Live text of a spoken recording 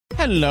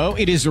Hello,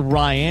 it is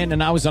Ryan,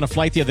 and I was on a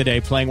flight the other day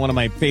playing one of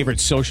my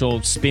favorite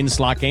social spin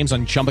slot games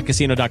on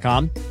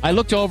ChumbaCasino.com. I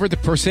looked over at the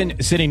person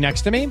sitting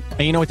next to me, and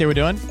you know what they were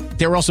doing?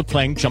 They were also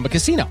playing Chumba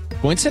Casino.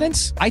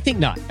 Coincidence? I think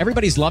not.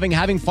 Everybody's loving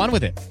having fun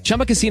with it.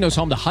 Chumba Casino is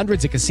home to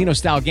hundreds of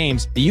casino-style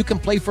games that you can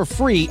play for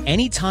free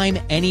anytime,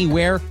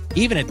 anywhere,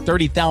 even at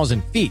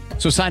 30,000 feet.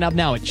 So sign up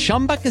now at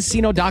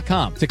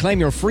ChumbaCasino.com to claim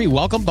your free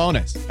welcome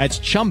bonus. That's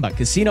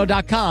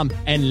ChumbaCasino.com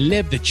and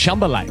live the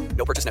Chumba life.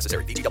 No purchase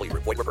necessary. VGW.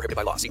 Void where prohibited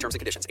by law. See terms and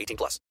conditions.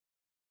 18+.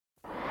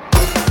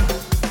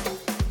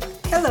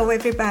 Hello,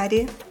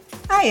 everybody.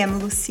 I am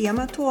Lucia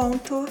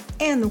Matuonto,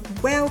 and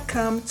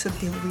welcome to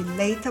the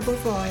Relatable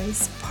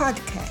Voice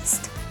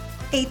podcast,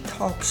 a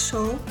talk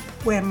show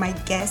where my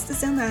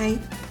guests and I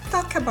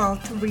talk about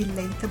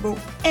relatable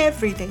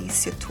everyday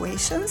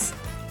situations,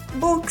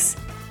 books,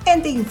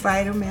 and the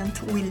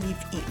environment we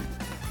live in.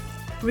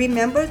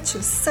 Remember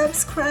to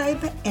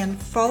subscribe and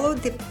follow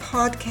the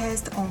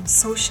podcast on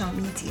social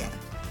media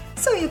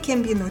so you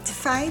can be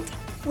notified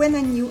when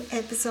a new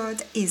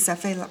episode is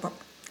available.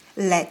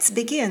 Let's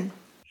begin.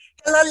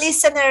 Hello,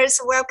 listeners.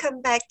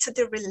 Welcome back to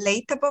the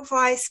Relatable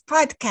Voice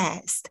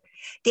podcast.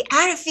 The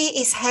RV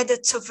is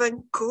headed to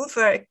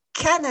Vancouver,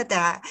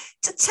 Canada,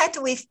 to chat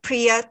with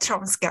Priya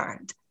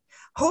Tronsgaard,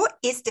 who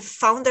is the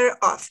founder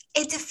of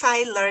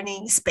Edify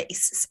Learning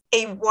Spaces,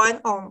 a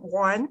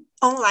one-on-one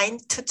online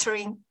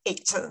tutoring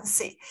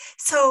agency.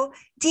 So,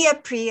 dear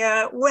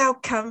Priya,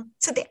 welcome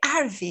to the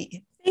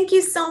RV. Thank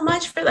you so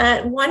much for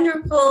that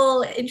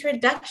wonderful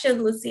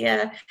introduction,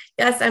 Lucia.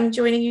 Yes, I'm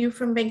joining you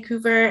from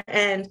Vancouver,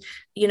 and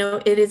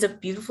it is a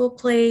beautiful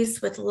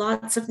place with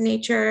lots of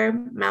nature,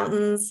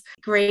 mountains,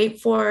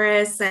 great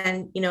forests,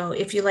 and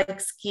if you like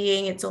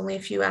skiing, it's only a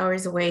few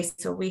hours away.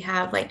 So we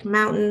have like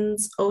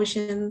mountains,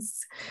 oceans,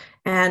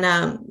 and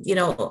a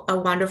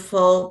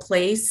wonderful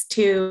place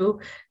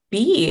to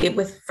be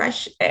with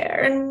fresh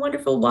air and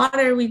wonderful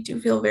water. We do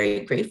feel very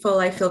grateful.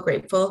 I feel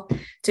grateful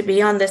to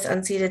be on this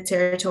unceded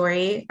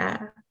territory.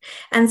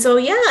 And so,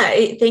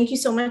 thank you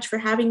so much for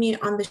having me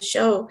on the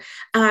show.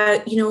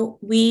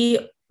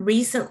 We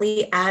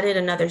recently added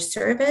another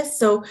service.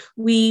 So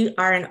we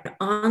are an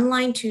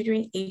online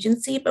tutoring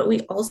agency, but we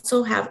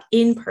also have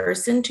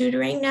in-person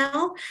tutoring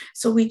now.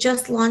 So we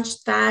just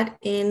launched that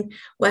in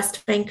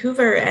West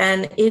Vancouver,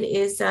 and it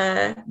is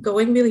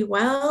going really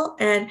well.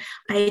 And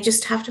I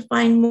just have to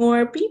find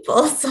more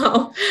people.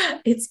 So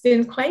it's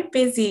been quite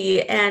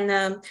busy.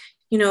 And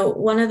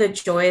one of the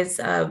joys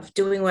of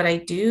doing what I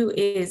do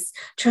is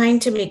trying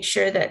to make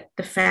sure that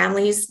the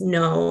families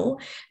know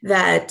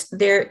that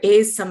there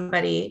is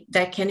somebody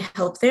that can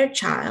help their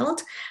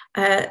child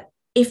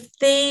if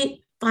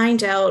they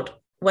find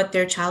out what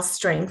their child's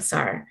strengths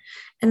are.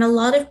 And a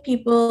lot of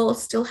people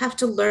still have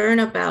to learn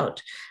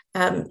about,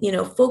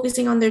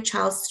 focusing on their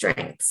child's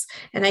strengths.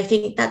 And I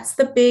think that's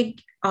the big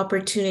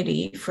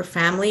opportunity for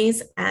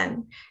families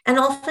and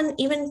often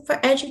even for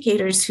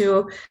educators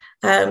who,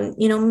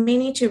 may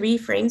need to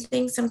reframe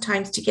things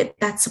sometimes to get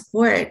that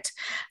support.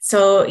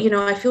 So,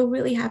 I feel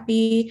really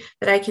happy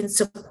that I can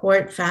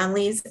support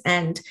families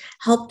and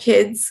help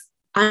kids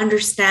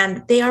understand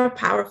that they are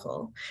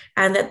powerful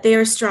and that they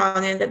are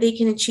strong and that they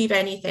can achieve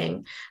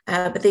anything,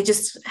 but they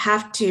just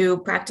have to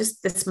practice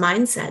this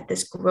mindset,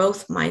 this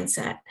growth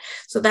mindset.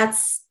 So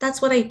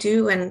that's what I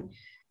do, and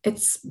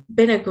it's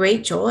been a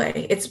great joy.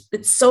 It's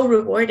so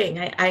rewarding.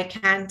 I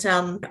can't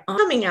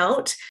coming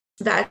out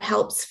that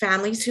helps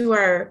families who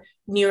are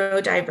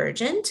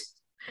neurodivergent.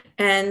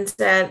 And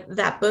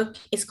that book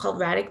is called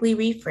Radically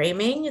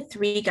Reframing: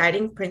 3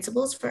 Guiding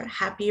Principles for a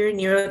Happier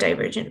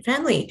Neurodivergent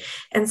Family.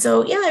 And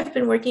so, I've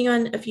been working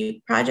on a few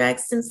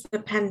projects since the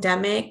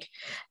pandemic,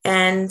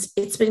 and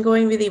it's been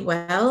going really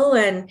well.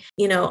 And,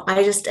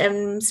 I just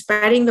am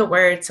spreading the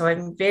word. So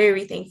I'm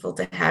very thankful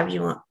to have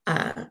you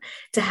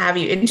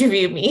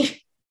interview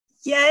me.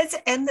 Yes,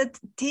 and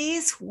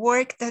this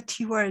work that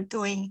you are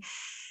doing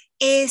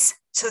is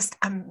just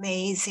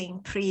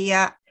amazing,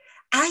 Priya.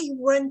 I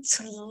want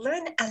to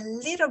learn a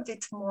little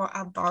bit more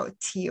about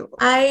you.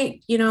 I,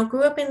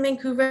 grew up in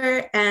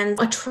Vancouver, and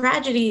a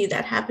tragedy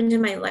that happened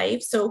in my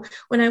life. So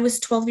when I was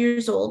 12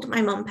 years old,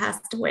 my mom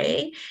passed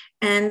away.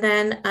 And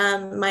then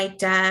my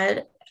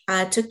dad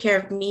took care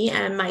of me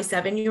and my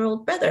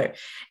 7-year-old brother.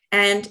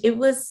 And it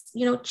was,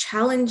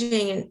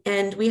 challenging,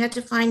 and we had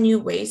to find new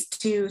ways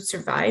to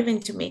survive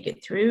and to make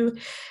it through.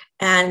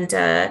 And,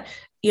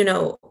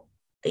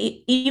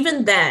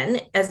 even then,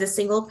 as a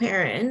single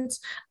parent,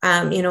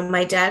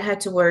 my dad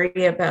had to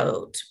worry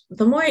about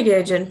the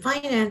mortgage and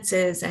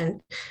finances.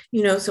 And,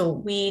 so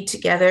we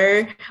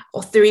together,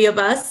 all 3 of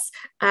us,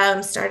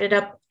 started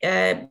up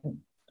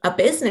a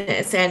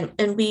business, and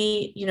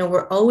we,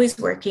 we're always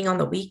working on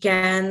the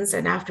weekends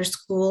and after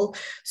school.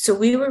 So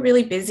we were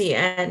really busy.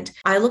 And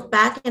I look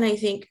back and I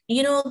think,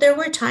 there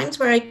were times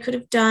where I could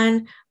have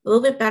done a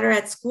little bit better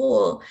at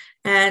school,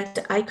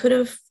 and I could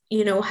have,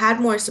 had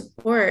more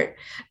support.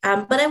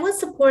 But I was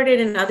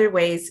supported in other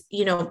ways,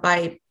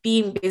 by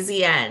being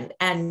busy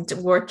and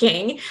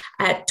working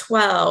at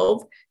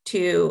 12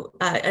 to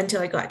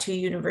until I got to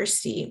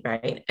university,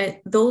 right? And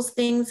those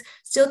things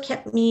still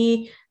kept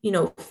me,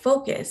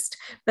 focused,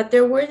 but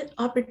there were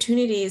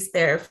opportunities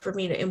there for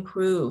me to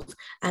improve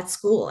at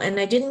school, and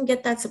I didn't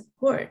get that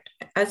support.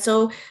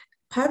 So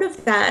part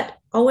of that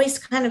always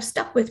kind of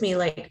stuck with me,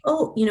 like,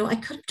 oh, I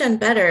could have done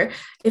better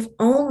if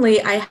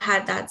only I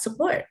had that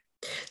support.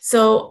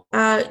 So,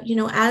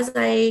 as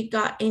I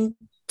got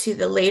into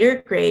the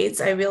later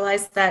grades, I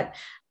realized that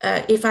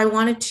if I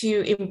wanted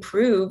to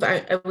improve,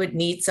 I would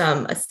need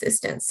some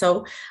assistance.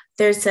 So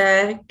there's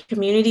a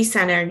community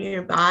center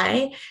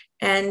nearby,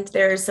 and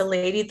there's a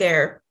lady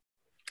there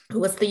who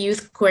was the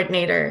youth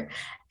coordinator.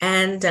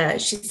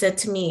 And she said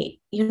to me,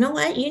 you know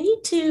what, you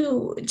need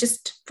to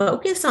just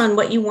focus on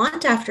what you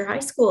want after high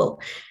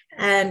school.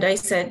 And I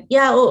said,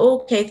 yeah,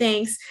 okay,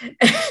 thanks.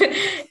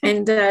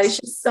 And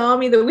she saw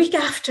me the week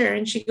after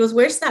and she goes,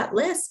 where's that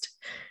list?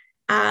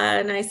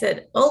 And I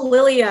said, oh,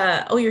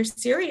 Lilia, oh, you're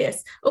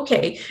serious?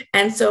 Okay.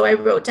 And so I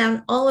wrote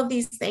down all of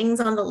these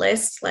things on the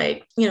list,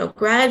 like,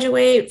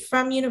 graduate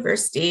from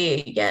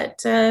university,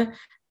 get a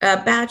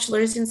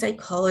bachelor's in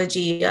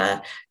psychology,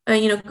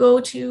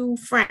 go to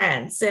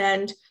France.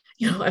 And,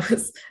 I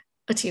was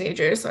a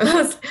teenager, so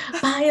I was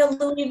buy a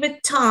Louis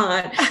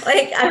Vuitton.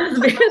 Like, I was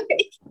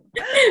really,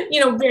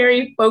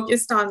 very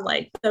focused on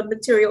like the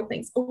material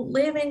things. Oh,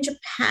 live in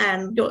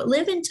Japan,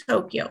 live in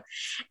Tokyo.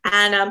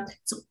 And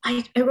so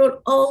I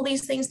wrote all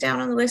these things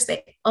down on the list.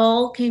 They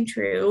all came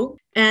true.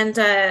 And,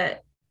 I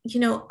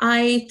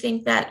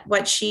think that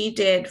what she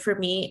did for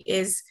me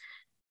is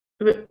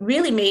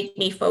really made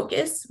me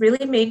focus,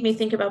 really made me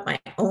think about my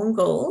own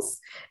goals,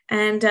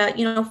 and,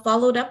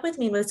 followed up with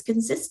me, was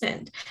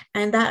consistent.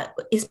 And that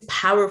is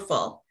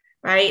powerful,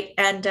 right?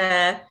 And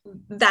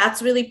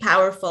that's really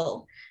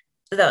powerful.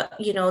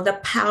 The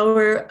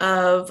power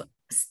of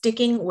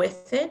sticking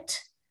with it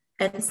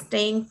and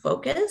staying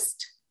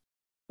focused,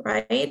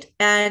 right?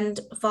 And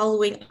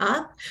following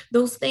up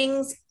those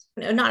things,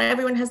 not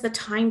everyone has the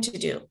time to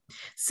do.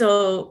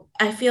 So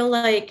I feel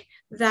like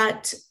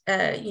that,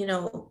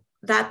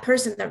 that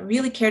person that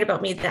really cared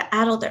about me, the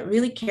adult that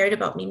really cared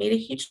about me, made a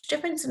huge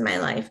difference in my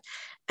life.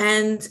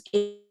 And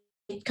it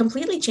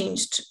completely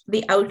changed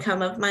the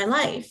outcome of my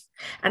life.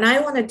 And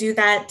I want to do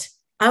that.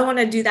 I want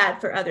to do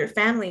that for other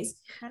families.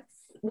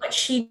 What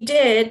she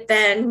did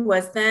then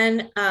was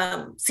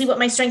see what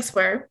my strengths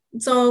were.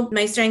 So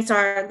my strengths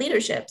are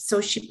leadership.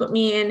 So she put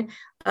me in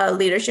a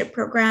leadership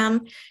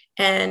program,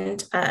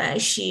 and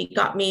she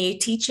got me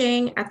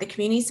teaching at the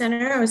community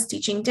center. I was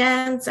teaching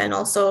dance and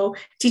also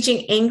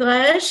teaching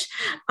English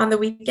on the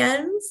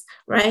weekends,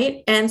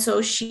 right? And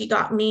so she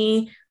got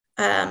me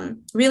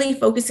really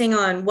focusing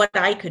on what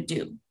I could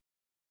do.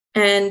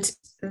 And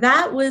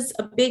that was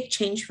a big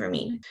change for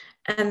me.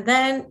 And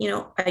then,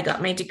 I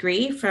got my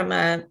degree from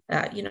a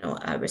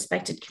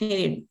respected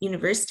Canadian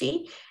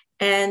university.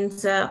 And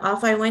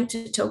off I went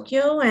to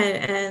Tokyo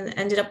and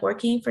ended up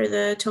working for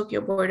the Tokyo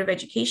Board of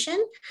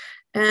Education.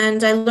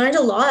 And I learned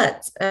a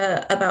lot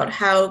about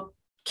how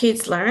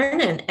kids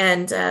learn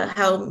and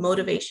how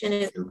motivation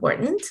is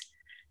important.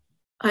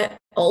 I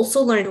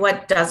also learned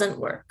what doesn't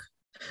work.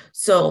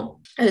 So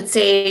I would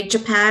say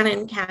Japan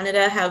and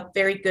Canada have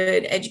very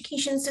good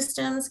education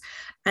systems,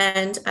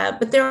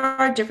 but there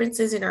are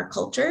differences in our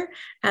culture.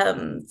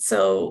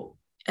 So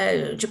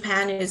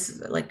Japan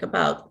is like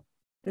about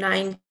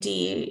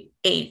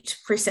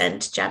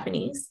 98%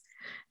 Japanese.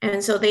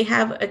 And so they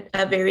have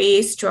a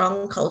very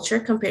strong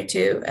culture compared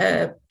to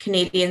a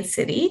Canadian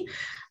city.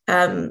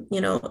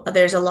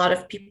 There's a lot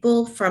of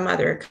people from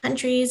other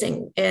countries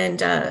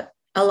and a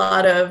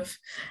lot of,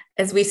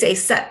 as we say,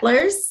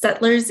 settlers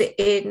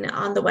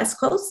on the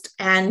West Coast.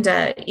 And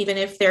even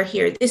if they're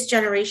here this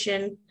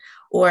generation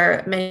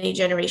or many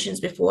generations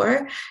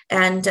before,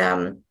 and,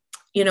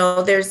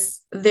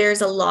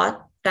 there's a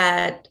lot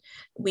that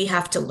we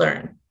have to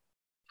learn.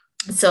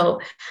 So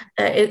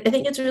I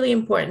think it's really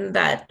important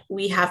that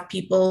we have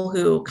people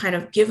who kind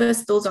of give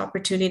us those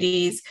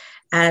opportunities.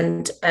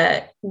 And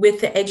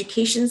with the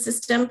education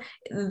system,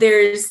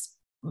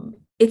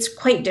 it's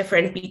quite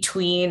different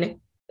between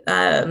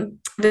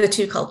the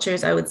two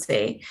cultures, I would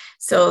say.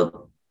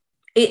 So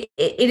it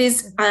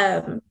is,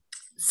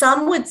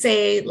 some would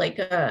say like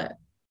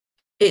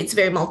it's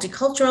very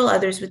multicultural.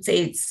 Others would say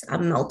it's a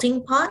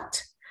melting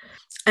pot.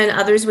 And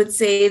others would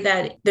say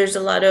that there's a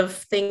lot of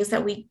things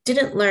that we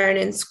didn't learn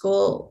in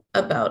school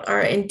about our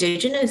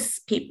Indigenous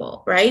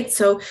people, right?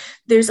 So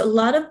there's a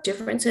lot of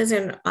differences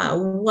in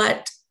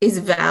what is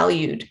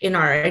valued in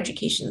our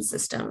education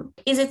system.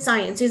 Is it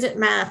science? Is it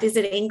math? Is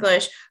it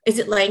English? Is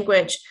it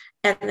language?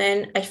 And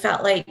then I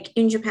felt like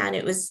in Japan,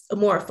 it was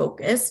more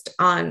focused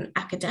on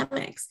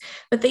academics,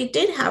 but they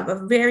did have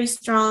a very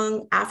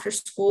strong after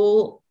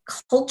school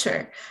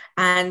culture.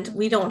 And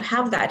we don't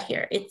have that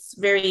here. It's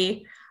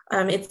very...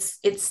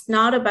 it's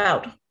not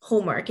about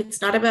homework. It's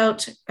not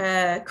about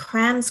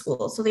cram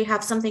school. So they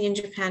have something in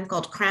Japan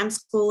called cram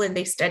school, and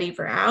they study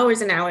for hours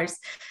and hours.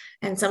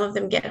 and some of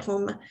them get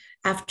home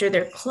after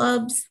their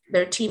clubs,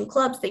 their team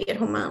clubs, they get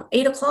home around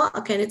 8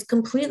 o'clock, and it's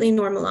completely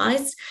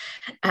normalized.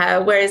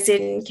 Whereas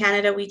in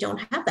Canada, we don't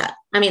have that.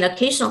 I mean,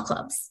 occasional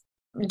clubs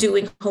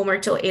doing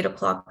homework till 8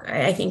 o'clock.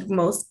 I think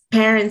most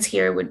parents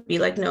here would be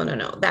like, no,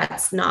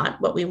 that's not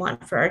what we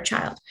want for our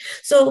child.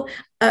 So,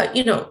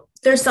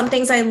 there's some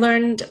things I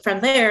learned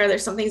from there.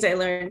 There's some things I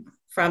learned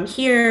from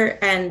here.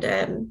 And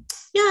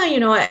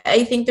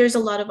I think there's a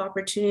lot of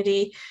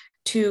opportunity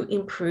to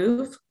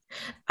improve.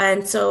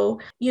 And so,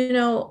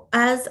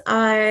 as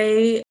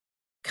I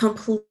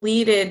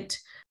completed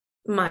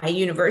my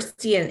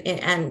university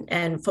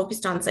and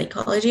focused on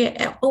psychology,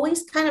 I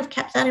always kind of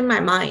kept that in my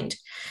mind.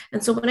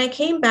 And so when I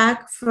came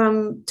back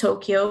from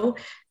Tokyo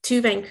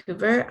to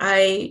Vancouver,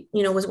 I,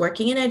 was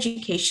working in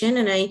education,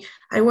 and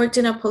I worked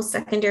in a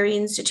post-secondary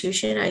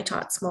institution. I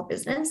taught small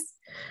business.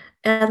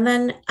 And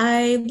then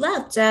I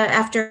left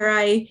after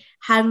I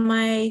had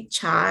my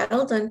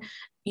child. And,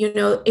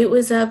 it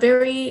was a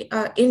very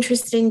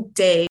interesting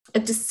day, a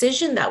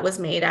decision that was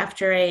made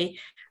after I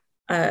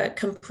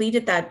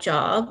completed that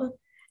job.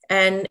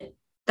 And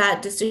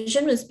that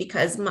decision was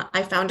because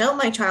I found out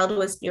my child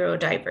was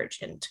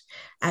neurodivergent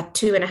at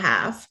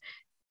 2.5.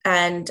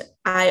 And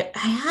I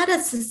had a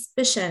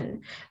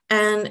suspicion.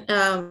 And,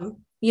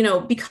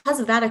 because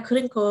of that, I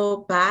couldn't go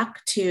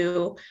back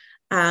to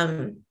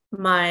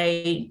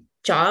my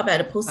job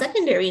at a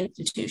post-secondary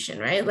institution,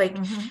 right? Like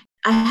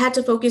I had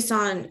to focus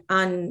on,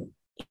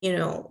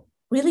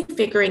 really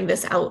figuring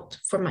this out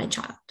for my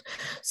child.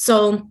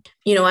 So,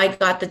 I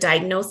got the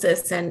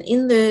diagnosis, and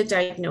in the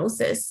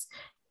diagnosis,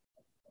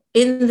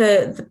 in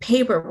the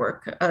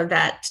paperwork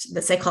that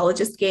the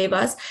psychologist gave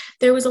us,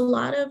 there was a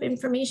lot of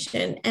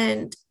information,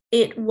 and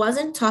it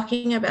wasn't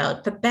talking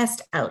about the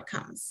best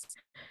outcomes.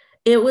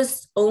 It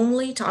was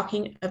only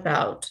talking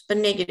about the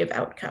negative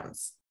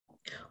outcomes.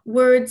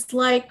 Words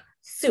like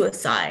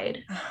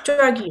suicide,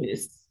 drug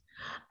use,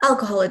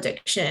 alcohol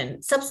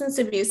addiction, substance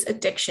abuse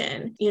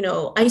addiction,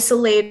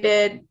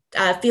 isolated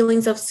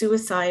feelings of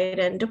suicide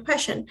and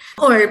depression,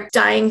 or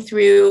dying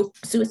through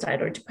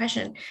suicide or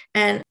depression.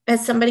 And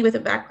as somebody with a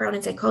background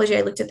in psychology,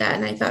 I looked at that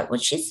and I thought, well,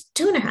 she's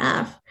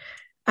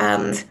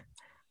 2.5.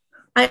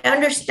 I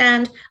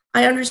understand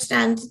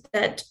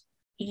that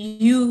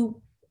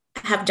you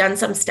have done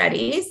some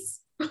studies,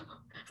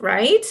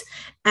 right?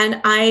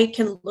 And I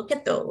can look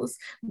at those,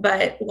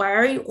 but why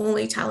are you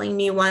only telling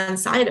me one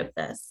side of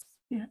this?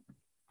 Yeah,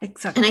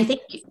 exactly. And I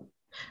think,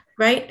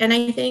 right. And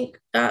I think,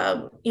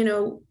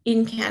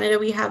 in Canada,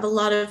 we have a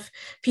lot of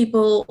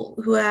people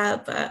who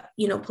have,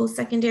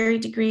 post-secondary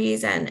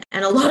degrees, and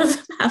a lot of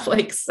them have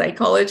like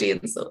psychology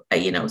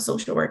and,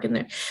 social work in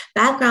their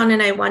background.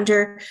 And I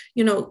wonder,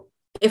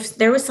 if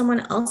there was someone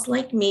else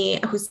like me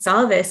who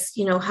saw this,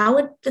 how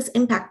would this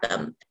impact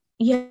them?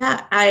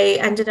 Yeah, I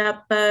ended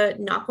up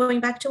not going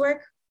back to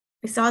work.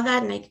 I saw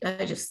that, and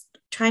I just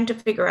trying to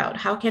figure out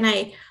how can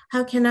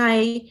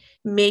I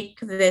make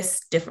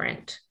this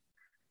different,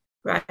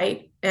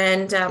 right?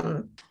 And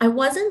I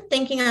wasn't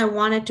thinking I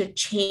wanted to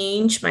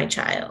change my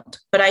child,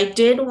 but I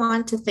did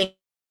want to think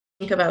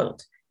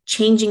about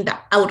changing the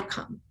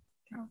outcome,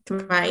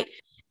 right?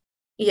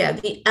 Yeah,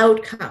 the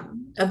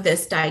outcome of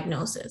this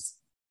diagnosis.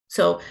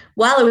 So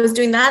while I was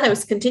doing that, I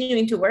was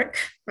continuing to work,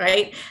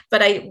 right?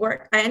 But I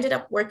ended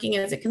up working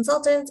as a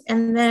consultant.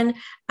 And then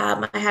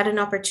I had an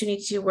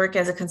opportunity to work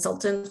as a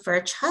consultant for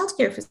a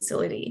childcare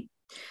facility.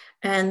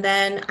 And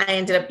then I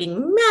ended up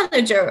being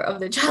manager of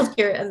the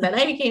childcare, and then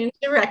I became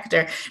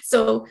director.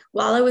 So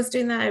while I was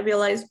doing that, I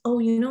realized, oh,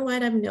 you know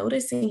what I'm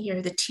noticing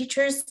here? The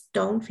teachers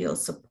don't feel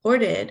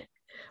supported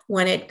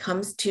when it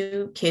comes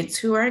to kids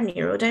who are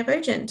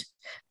neurodivergent.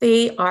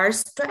 They are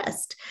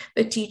stressed.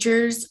 The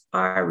teachers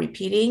are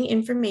repeating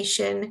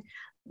information.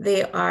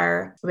 They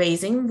are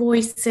raising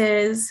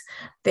voices.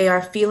 They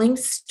are feeling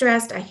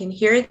stressed. I can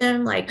hear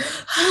them like,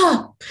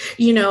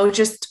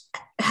 just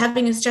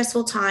having a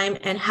stressful time.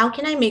 And how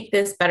can I make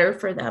this better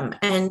for them?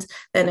 And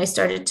then I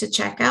started to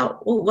check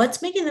out, well,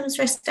 what's making them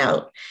stressed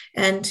out?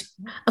 And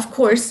of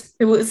course,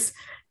 it was,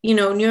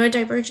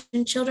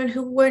 neurodivergent children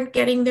who weren't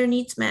getting their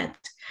needs met.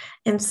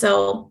 And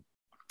so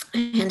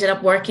I ended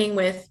up working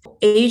with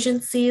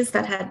agencies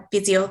that had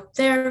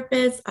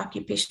physiotherapists,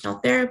 occupational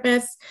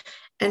therapists,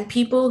 and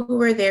people who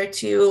were there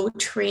to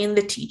train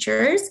the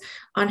teachers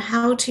on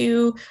how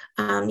to,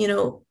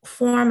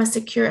 form a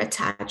secure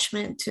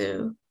attachment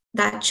to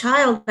that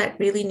child that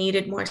really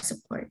needed more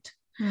support.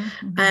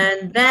 Mm-hmm.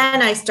 And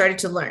then I started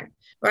to learn,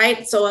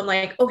 right? So I'm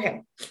like,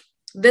 okay,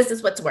 this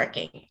is what's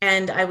working.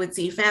 And I would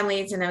see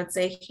families and I would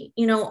say,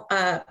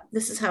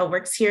 this is how it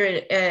works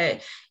here.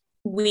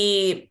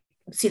 We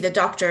see the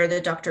doctor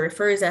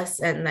refers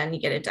us, and then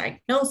you get a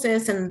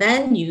diagnosis. And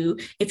then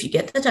if you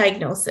get the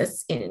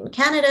diagnosis in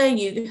Canada,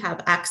 you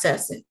have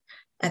access.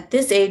 At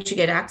this age, you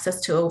get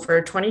access to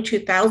over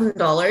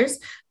 $22,000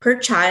 per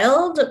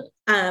child,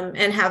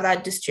 and have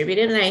that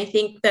distributed. And I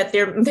think that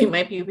they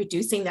might be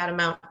reducing that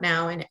amount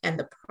now and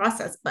the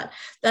process, but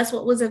that's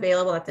what was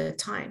available at the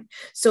time.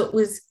 So it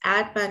was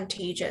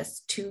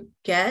advantageous to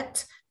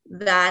get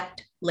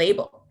that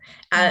label.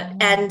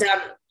 And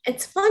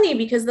it's funny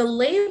because the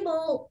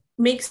label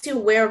makes you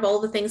aware of all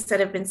the things that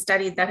have been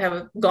studied that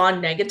have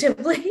gone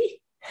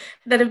negatively,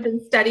 that have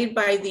been studied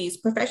by these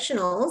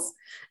professionals.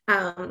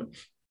 Um,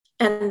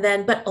 and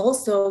then, but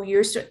also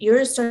you're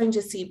starting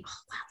to see,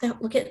 oh, wow,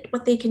 look at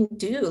what they can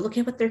do. Look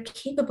at what they're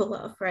capable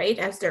of, right?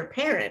 As their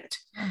parent,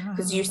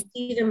 because you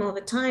see them all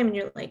the time and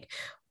you're like,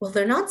 well,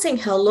 they're not saying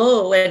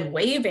hello and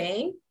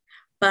waving,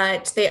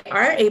 but they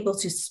are able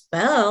to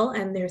spell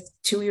and they're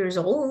 2 years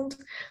old.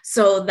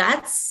 So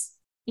that's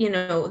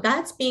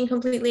being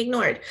completely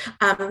ignored.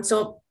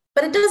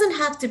 But it doesn't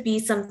have to be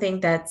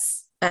something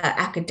that's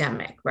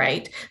academic,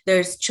 right?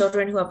 There's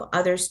children who have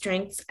other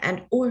strengths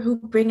and or who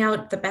bring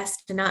out the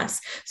best in us.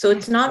 So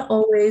it's not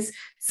always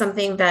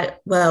something that,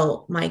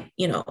 well,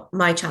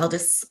 my child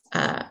is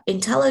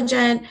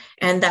intelligent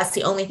and that's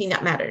the only thing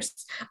that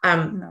matters.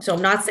 No. So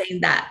I'm not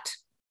saying that,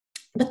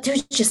 but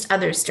there's just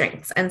other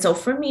strengths. And so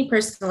for me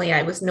personally,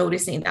 I was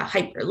noticing that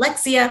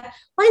hyperlexia,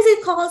 why is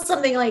it called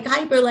something like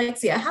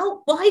hyperlexia?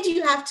 Why do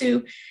you have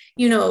to,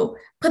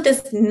 put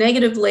this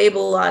negative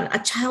label on a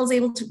child's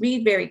able to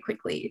read very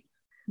quickly?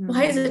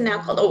 Why is it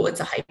now called, oh, it's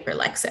a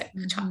hyperlexic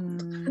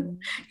child?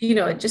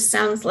 It just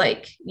sounds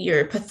like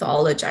you're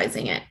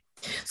pathologizing it.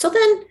 So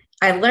then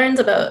I learned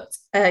about,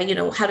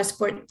 how to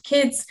support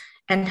kids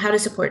and how to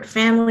support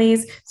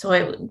families. So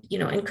I,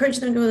 encourage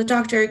them to go to the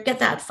doctor, get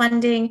that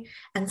funding.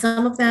 And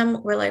some of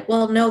them were like,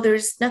 well, no,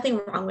 there's nothing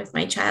wrong with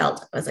my child.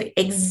 I was like,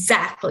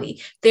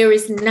 exactly. There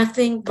is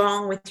nothing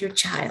wrong with your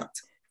child,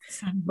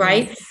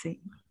 right?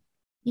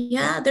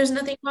 Yeah, there's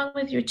nothing wrong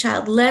with your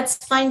child. Let's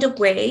find a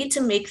way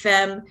to make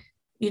them,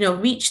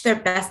 reach their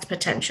best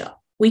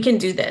potential. We can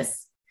do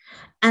this.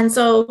 And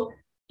so,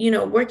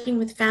 working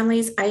with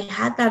families, I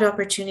had that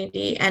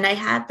opportunity and I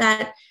had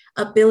that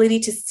ability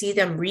to see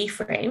them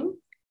reframe.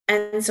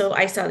 And so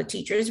I saw the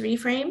teachers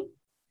reframe,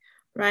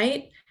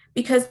 right?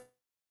 Because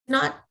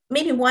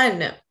maybe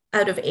 1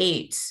 out of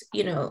 8,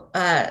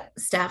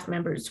 staff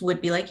members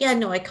would be like, yeah,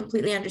 no, I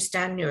completely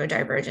understand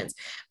neurodivergence,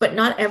 but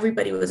not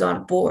everybody was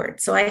on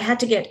board. So I had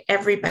to get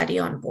everybody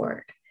on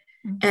board.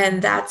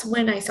 And that's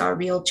when I saw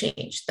real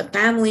change, the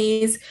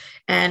families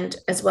and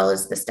as well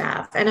as the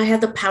staff. And I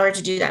had the power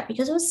to do that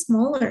because it was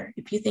smaller.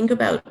 If you think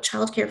about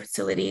childcare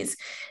facilities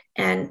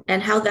and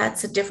how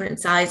that's a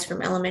different size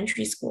from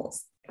elementary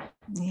schools.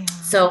 Yeah.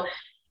 So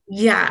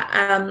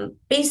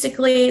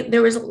basically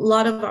there was a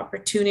lot of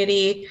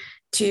opportunity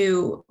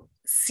to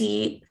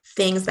see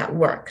things that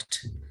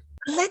worked.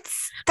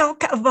 Let's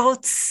talk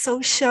about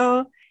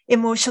social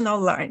emotional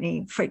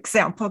learning, for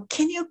example.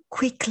 Can you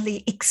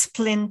quickly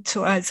explain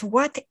to us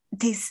what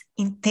this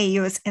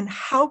entails and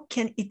how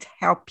can it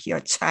help your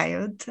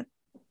child?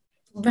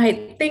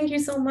 Right. Thank you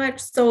so much.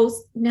 So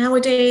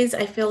nowadays,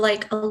 I feel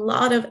like a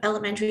lot of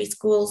elementary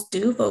schools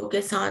do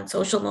focus on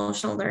social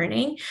emotional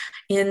learning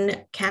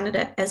in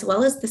Canada as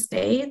well as the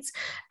States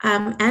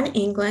and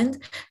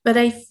England. But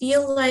I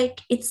feel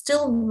like it's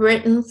still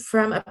written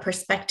from a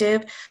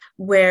perspective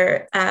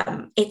where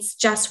it's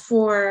just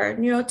for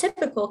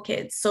neurotypical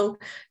kids. So,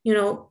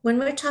 when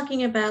we're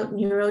talking about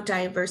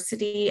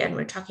neurodiversity and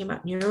we're talking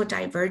about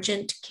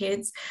neurodivergent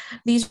kids,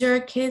 these are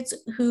kids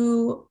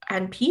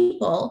and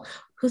people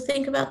who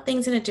think about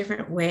things in a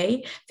different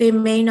way. They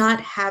may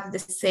not have the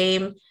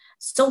same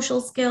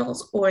social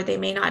skills or they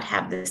may not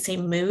have the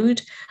same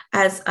mood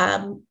as,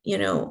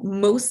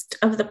 most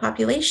of the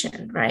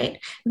population, right?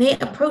 They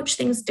approach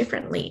things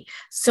differently.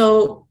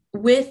 So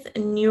with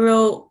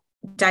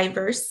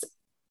neurodiverse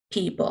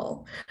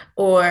people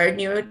or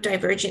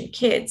neurodivergent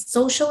kids,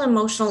 social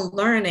emotional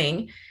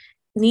learning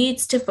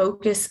needs to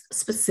focus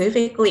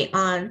specifically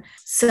on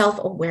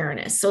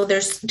self-awareness. So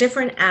there's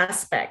different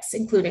aspects,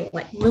 including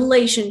like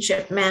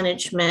relationship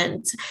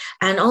management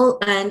and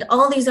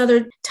all these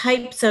other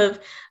types of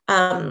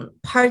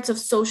parts of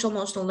social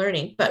emotional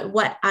learning. But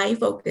what I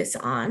focus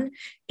on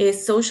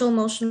is social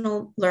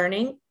emotional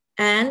learning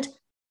and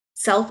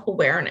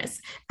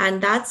self-awareness.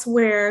 And that's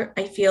where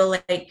I feel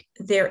like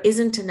there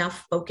isn't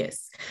enough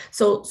focus.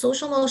 So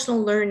social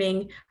emotional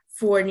learning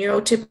for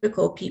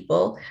neurotypical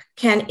people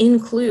can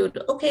include,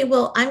 okay,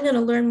 well, I'm going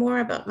to learn more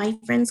about my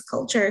friend's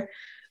culture.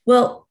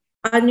 Well,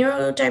 a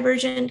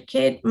neurodivergent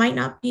kid might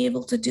not be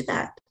able to do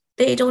that.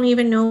 They don't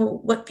even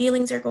know what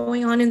feelings are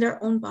going on in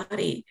their own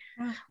body,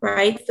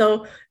 right?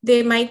 So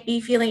they might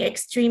be feeling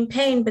extreme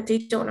pain, but they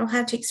don't know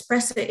how to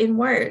express it in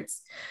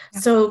words.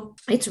 So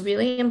it's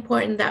really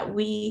important that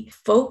we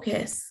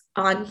focus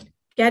on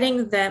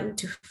getting them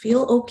to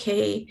feel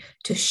okay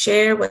to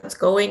share what's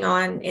going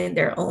on in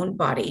their own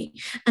body.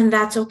 And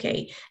that's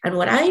okay. And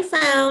what I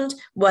found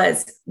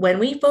was when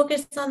we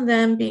focus on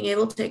them being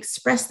able to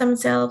express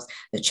themselves,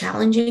 the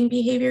challenging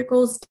behavior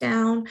goes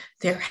down,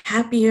 they're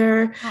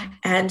happier,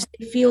 and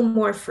they feel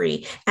more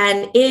free.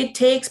 And it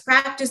takes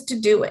practice to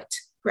do it,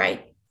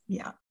 right?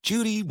 Yeah.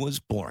 Judy was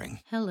boring.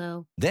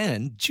 Hello.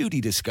 Then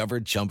Judy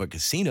discovered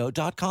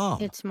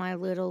ChumbaCasino.com. It's my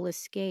little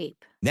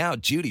escape. Now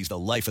Judy's the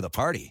life of the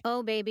party.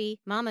 Oh,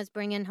 baby, mama's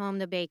bringing home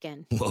the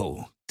bacon.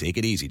 Whoa, take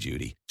it easy,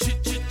 Judy.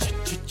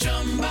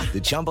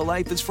 The Chumba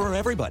life is for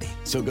everybody.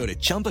 So go to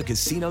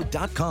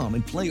ChumbaCasino.com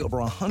and play over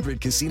 100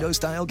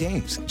 casino-style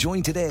games.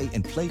 Join today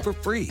and play for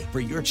free for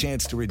your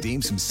chance to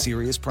redeem some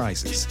serious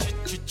prizes.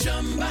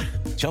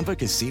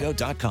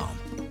 ChumbaCasino.com.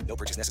 No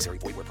purchase necessary.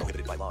 Void where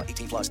prohibited by law.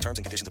 18 plus terms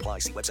and conditions apply.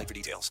 See website for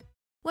details.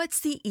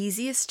 What's the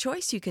easiest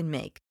choice you can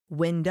make?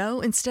 Window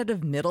instead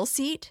of middle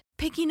seat?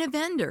 Picking a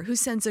vendor who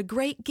sends a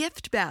great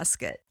gift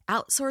basket?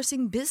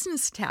 Outsourcing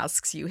business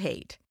tasks you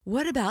hate?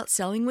 What about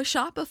selling with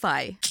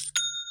Shopify?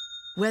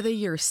 Whether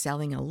you're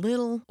selling a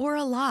little or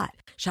a lot,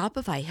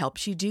 Shopify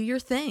helps you do your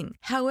thing,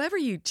 however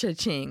you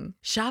cha-ching.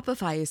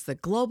 Shopify is the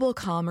global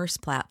commerce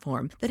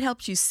platform that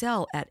helps you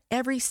sell at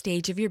every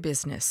stage of your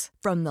business.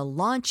 From the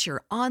launch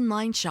your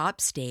online shop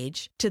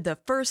stage to the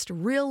first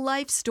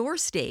real-life store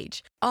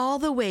stage, all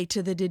the way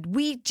to the did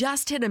we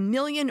just hit 1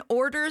 million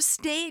orders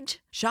stage.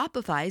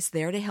 Shopify's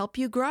there to help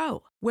you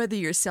grow. Whether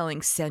you're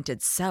selling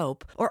scented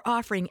soap or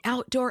offering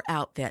outdoor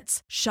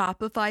outfits,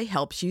 Shopify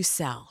helps you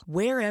sell.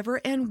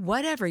 Wherever and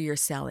whatever you're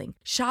selling,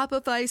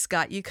 Shopify's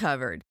got you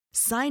covered.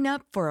 Sign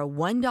up for a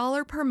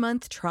 $1 per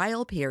month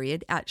trial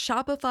period at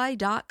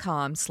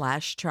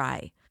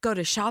shopify.com/try. Go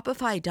to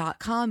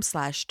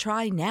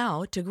shopify.com/try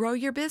now to grow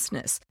your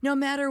business, no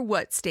matter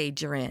what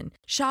stage you're in.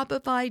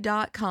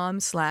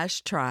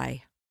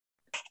 Shopify.com/try.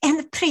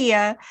 And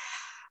Priya,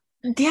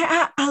 there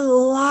are a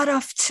lot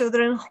of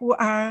children who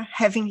are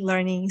having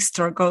learning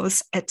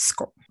struggles at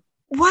school.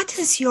 What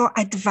is your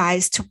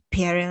advice to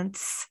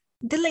parents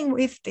dealing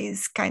with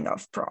these kind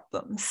of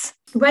problems?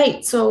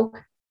 Right. So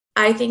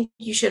I think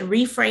you should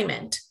reframe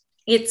it.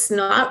 It's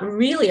not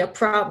really a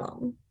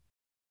problem.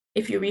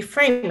 If you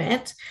reframe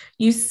it,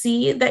 you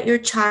see that your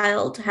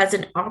child has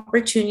an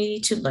opportunity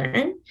to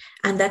learn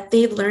and that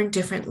they learn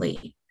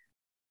differently.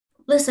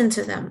 Listen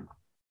to them.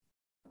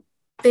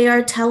 They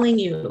are telling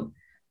you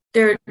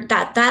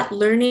that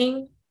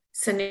learning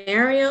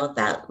scenario,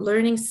 that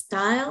learning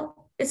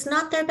style, it's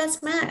not their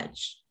best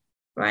match,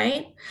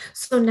 right?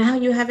 So now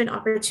you have an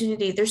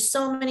opportunity. There's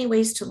so many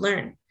ways to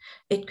learn.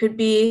 It could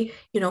be,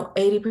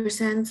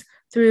 80%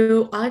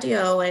 through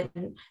audio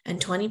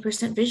and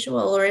 20%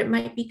 visual, or it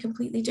might be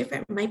completely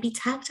different. It might be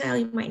tactile.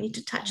 You might need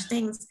to touch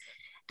things.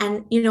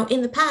 And,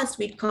 in the past,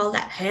 we'd call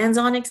that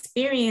hands-on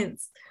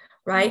experience,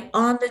 right?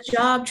 On the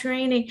job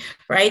training,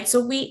 right? So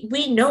we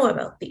know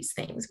about these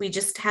things. We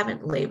just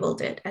haven't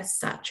labeled it as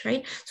such,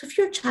 right? So if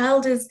your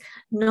child is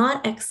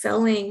not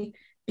excelling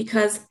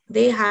because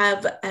they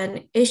have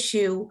an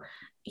issue,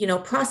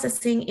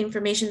 processing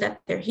information that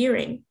they're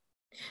hearing,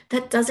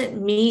 that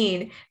doesn't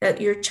mean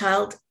that your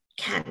child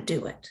can't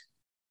do it.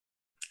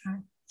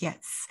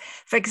 Yes.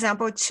 For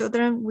example,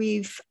 children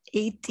with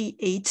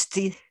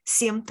ADHD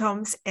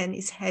symptoms and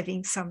is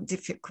having some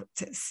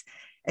difficulties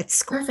at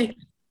school.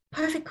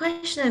 Perfect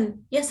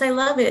question. Yes, I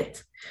love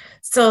it.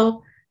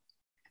 So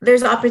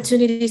there's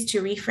opportunities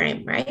to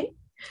reframe, right?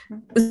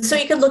 Mm-hmm. So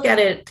you can look at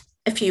it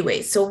a few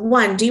ways. So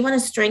one, do you want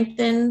to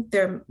strengthen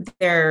their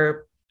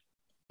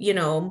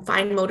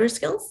fine motor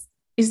skills?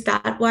 Is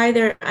that why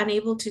they're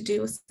unable to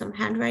do some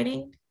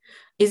handwriting?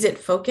 Is it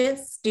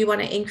focus? Do you want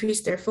to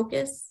increase their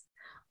focus?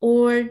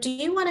 Or do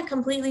you want to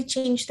completely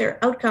change their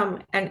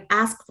outcome and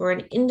ask for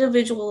an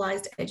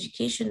individualized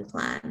education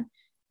plan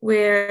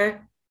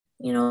where,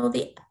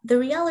 the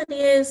reality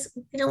is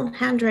we don't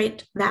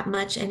handwrite that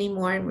much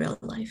anymore in real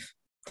life.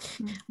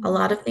 Mm-hmm. A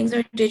lot of things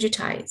are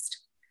digitized.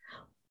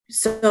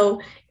 So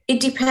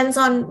it depends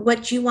on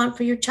what you want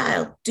for your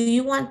child. Do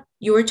you want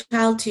your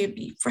child to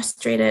be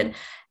frustrated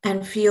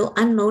and feel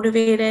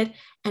unmotivated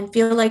and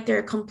feel like they're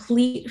a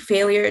complete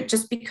failure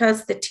just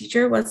because the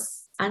teacher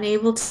was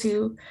unable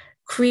to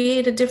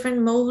create a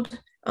different mode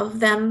of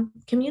them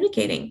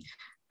communicating?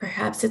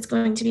 Perhaps it's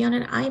going to be on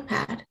an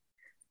iPad.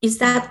 Is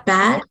that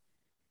bad?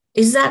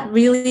 Is that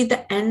really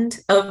the end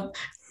of,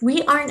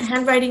 we aren't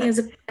handwriting as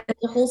a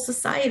whole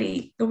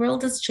society. The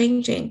world is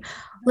changing.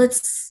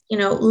 Let's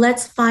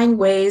find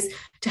ways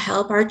to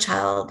help our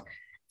child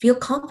feel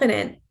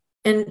confident.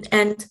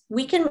 And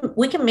we can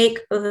make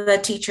the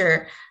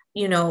teacher,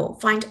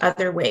 find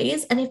other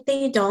ways. And if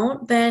they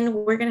don't, then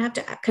we're going to have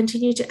to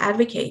continue to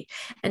advocate.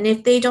 And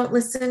if they don't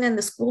listen and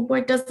the school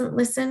board doesn't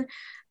listen,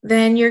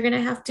 then you're going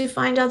to have to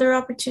find other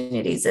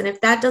opportunities. And if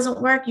that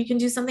doesn't work, you can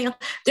do something else.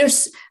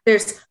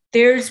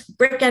 There's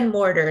brick and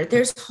mortar,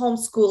 there's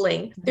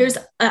homeschooling, there's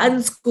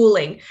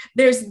unschooling,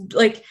 there's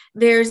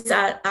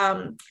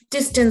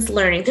distance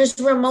learning, there's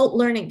remote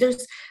learning,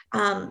 there's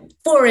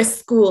forest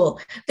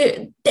school.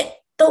 The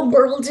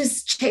world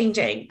is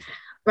changing,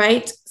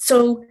 right?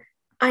 So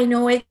I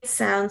know it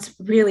sounds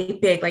really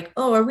big, like,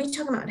 oh, are we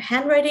talking about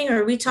handwriting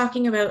or are we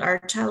talking about our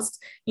child's,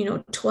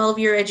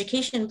 12-year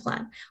education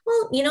plan?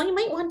 Well, you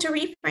might want to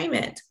reframe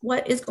it.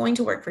 What is going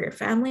to work for your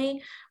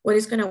family? What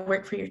is going to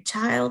work for your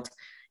child?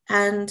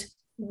 And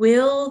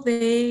will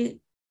they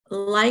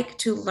like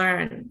to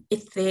learn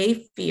if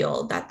they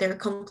feel that they're a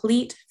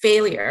complete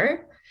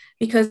failure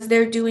because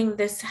they're doing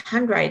this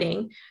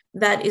handwriting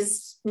that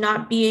is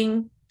not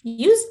being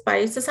used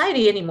by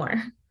society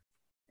anymore?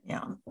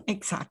 Yeah,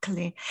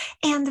 exactly.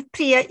 And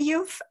Priya,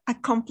 you've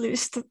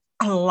accomplished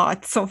a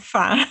lot so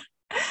far.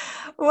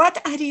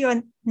 what are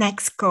your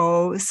next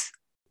goals?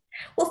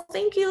 Well,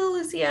 thank you,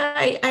 Lucia.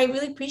 I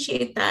really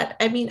appreciate that.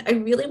 I mean, I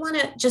really want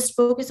to just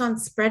focus on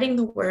spreading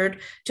the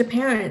word to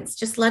parents,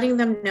 just letting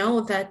them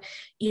know that,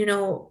 you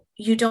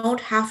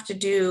don't have to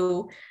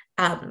do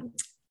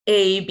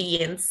A,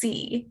 B, and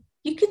C.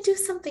 You could do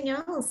something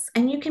else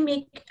and you can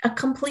make a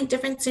complete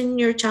difference in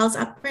your child's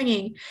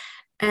upbringing.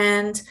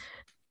 And,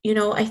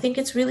 I think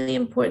it's really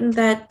important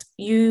that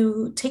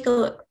you take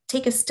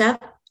a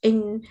step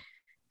in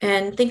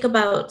and think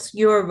about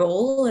your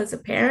role as a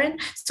parent.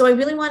 So I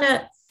really want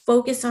to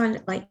focus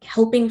on like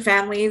helping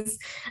families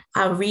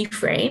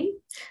reframe.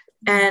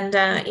 And,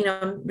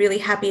 I'm really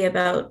happy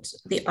about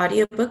the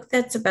audiobook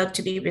that's about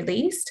to be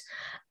released.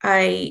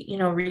 I,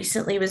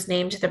 recently was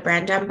named the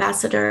brand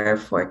ambassador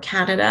for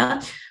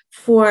Canada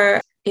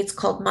it's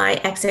called My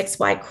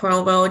XXY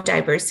Chromo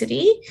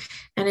Diversity.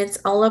 And it's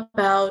all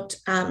about,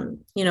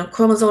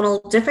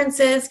 chromosomal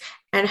differences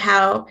and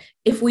how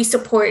if we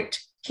support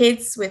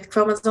kids with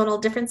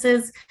chromosomal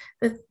differences,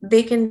 that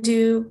they can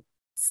do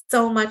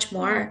so much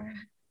more.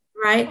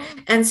 Right.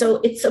 And so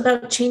it's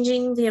about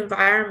changing the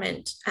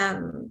environment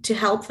to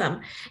help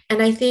them.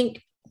 And I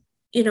think,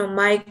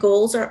 my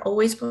goals are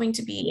always going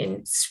to be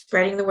in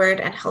spreading the word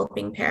and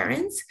helping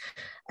parents.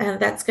 And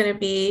that's going to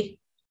be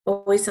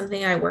always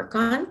something I work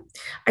on.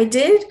 I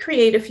did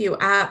create a few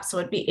apps, so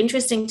it'd be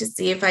interesting to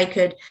see if I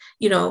could,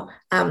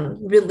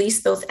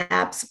 release those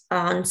apps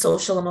on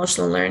social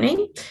emotional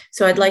learning.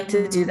 So I'd like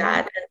to do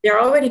that.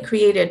 They're already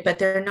created, but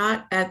they're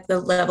not at the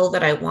level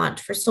that I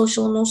want for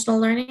social emotional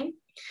learning.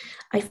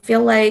 I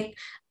feel like,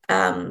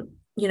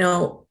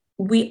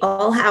 we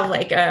all have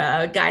like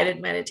a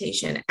guided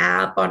meditation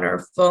app on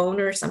our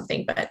phone or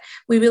something, but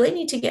we really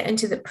need to get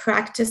into the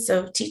practice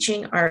of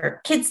teaching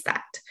our kids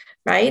that,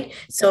 right?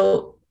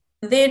 So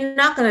they're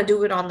not going to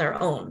do it on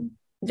their own.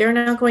 They're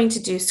not going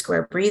to do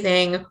square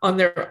breathing on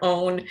their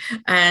own.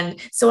 And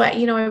so, I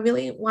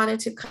really wanted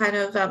to kind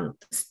of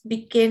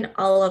begin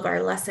all of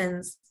our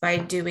lessons by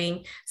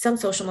doing some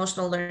social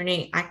emotional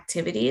learning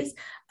activities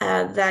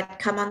that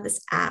come on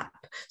this app.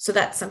 So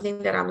that's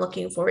something that I'm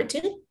looking forward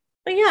to.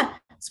 But yeah,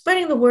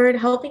 spreading the word,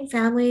 helping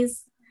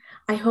families.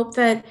 I hope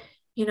that,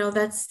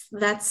 that's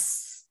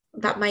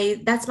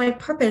my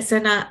purpose.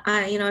 And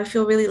I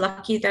feel really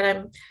lucky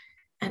that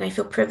and I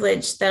feel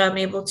privileged that I'm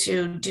able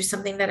to do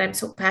something that I'm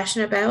so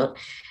passionate about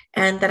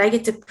and that I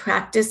get to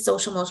practice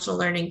social emotional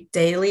learning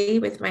daily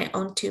with my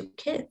own 2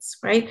 kids,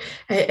 right?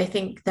 I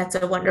think that's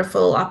a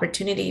wonderful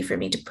opportunity for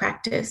me to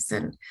practice.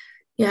 And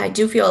yeah, I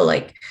do feel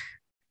like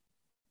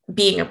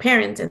being a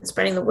parent and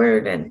spreading the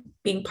word and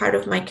being part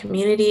of my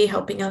community,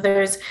 helping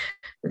others,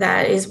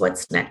 that is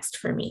what's next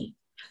for me.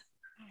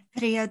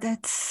 Priya,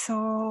 that's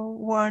so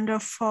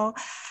wonderful.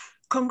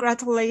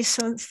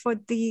 Congratulations for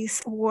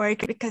this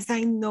work because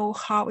I know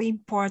how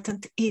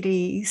important it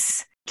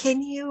is.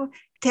 Can you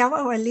tell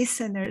our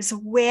listeners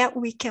where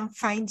we can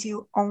find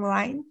you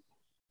online?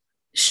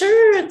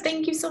 Sure.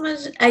 Thank you so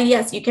much.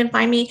 Yes, you can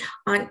find me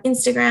on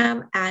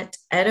Instagram at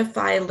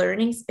Edify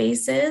Learning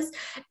Spaces.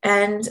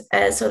 And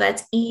so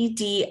that's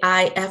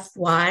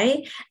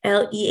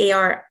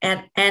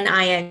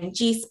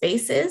EDIFYLEARNING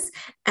Spaces.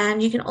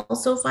 And you can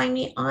also find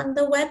me on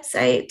the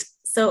website.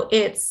 So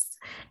it's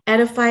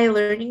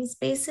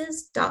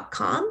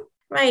edifylearningspaces.com.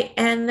 Right.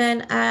 And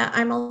then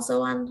I'm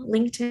also on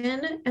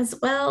LinkedIn as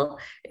well.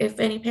 If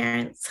any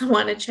parents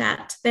want to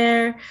chat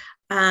there.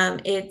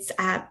 It's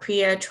at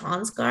Priya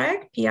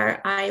Tronsgaard,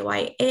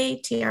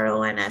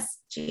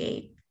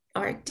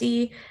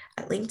 PRIYATRONSGARD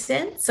at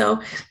LinkedIn.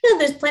 So,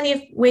 there's plenty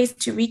of ways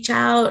to reach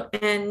out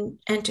and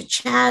to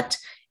chat.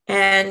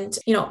 And,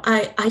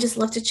 I just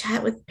love to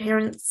chat with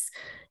parents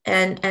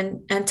and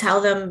tell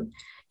them,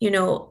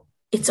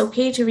 it's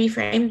okay to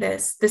reframe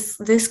this.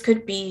 This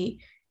could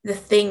be the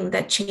thing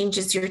that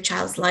changes your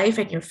child's life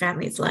and your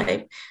family's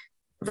life.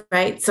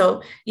 Right.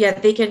 So, yeah,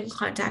 they can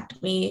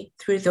contact me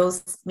through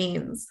those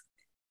means.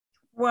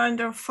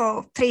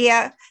 Wonderful.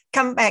 Priya,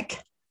 come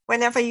back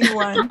whenever you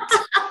want.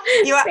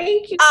 You are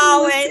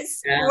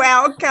always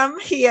welcome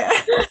here.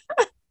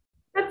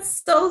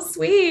 That's so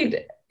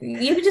sweet.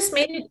 You just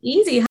made it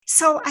easy.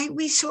 So I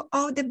wish you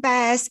all the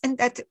best and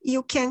that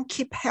you can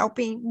keep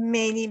helping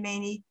many,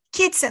 many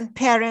kids and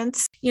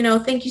parents.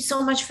 Thank you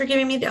so much for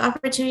giving me the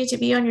opportunity to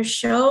be on your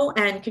show,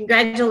 and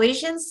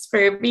congratulations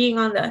for being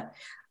on the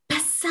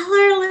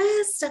bestseller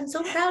list. I'm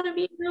so proud of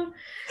you.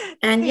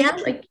 And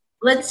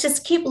let's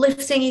just keep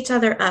lifting each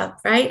other up,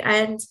 right?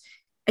 And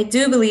I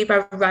do believe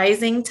a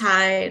rising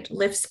tide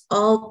lifts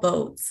all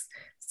boats.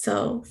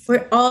 So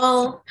we're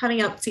all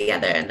coming up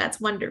together, and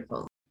that's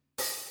wonderful.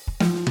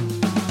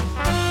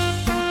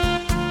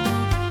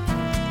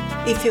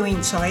 If you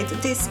enjoyed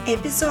this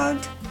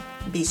episode,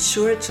 be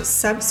sure to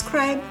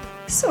subscribe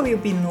so you'll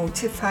be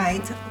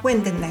notified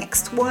when the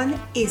next one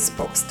is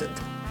posted.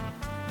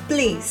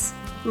 Please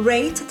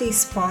rate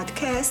this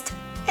podcast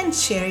and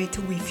share it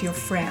with your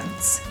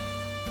friends.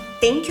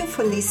 Thank you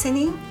for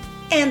listening,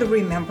 and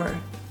remember,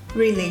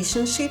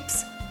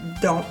 relationships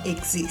don't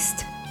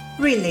exist.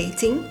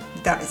 Relating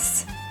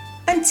does.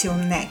 Until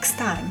next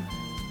time.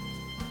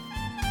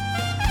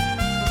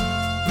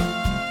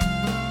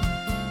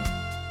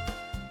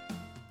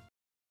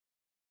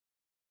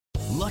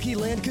 Lucky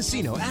Land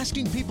Casino,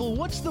 asking people,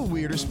 what's the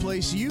weirdest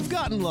place you've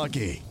gotten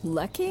lucky?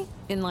 Lucky?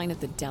 In line at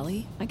the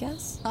deli, I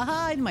guess?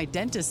 Aha, in my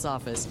dentist's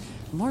office.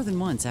 More than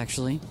once,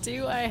 actually.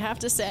 Do I have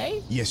to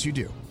say? Yes, you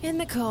do. In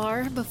the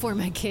car before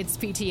my kids'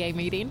 PTA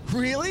meeting.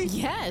 Really?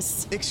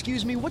 Yes.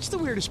 Excuse me, what's the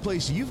weirdest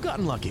place you've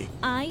gotten lucky?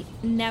 I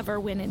never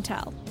win and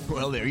tell.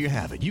 Well, there you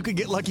have it. You can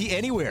get lucky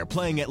anywhere,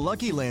 playing at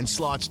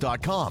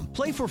LuckyLandSlots.com.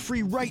 Play for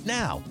free right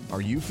now.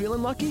 Are you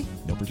feeling lucky?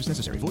 No purchase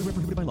necessary. Void where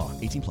prohibited by law.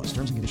 18 plus.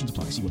 Terms and conditions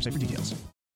apply. See website for details.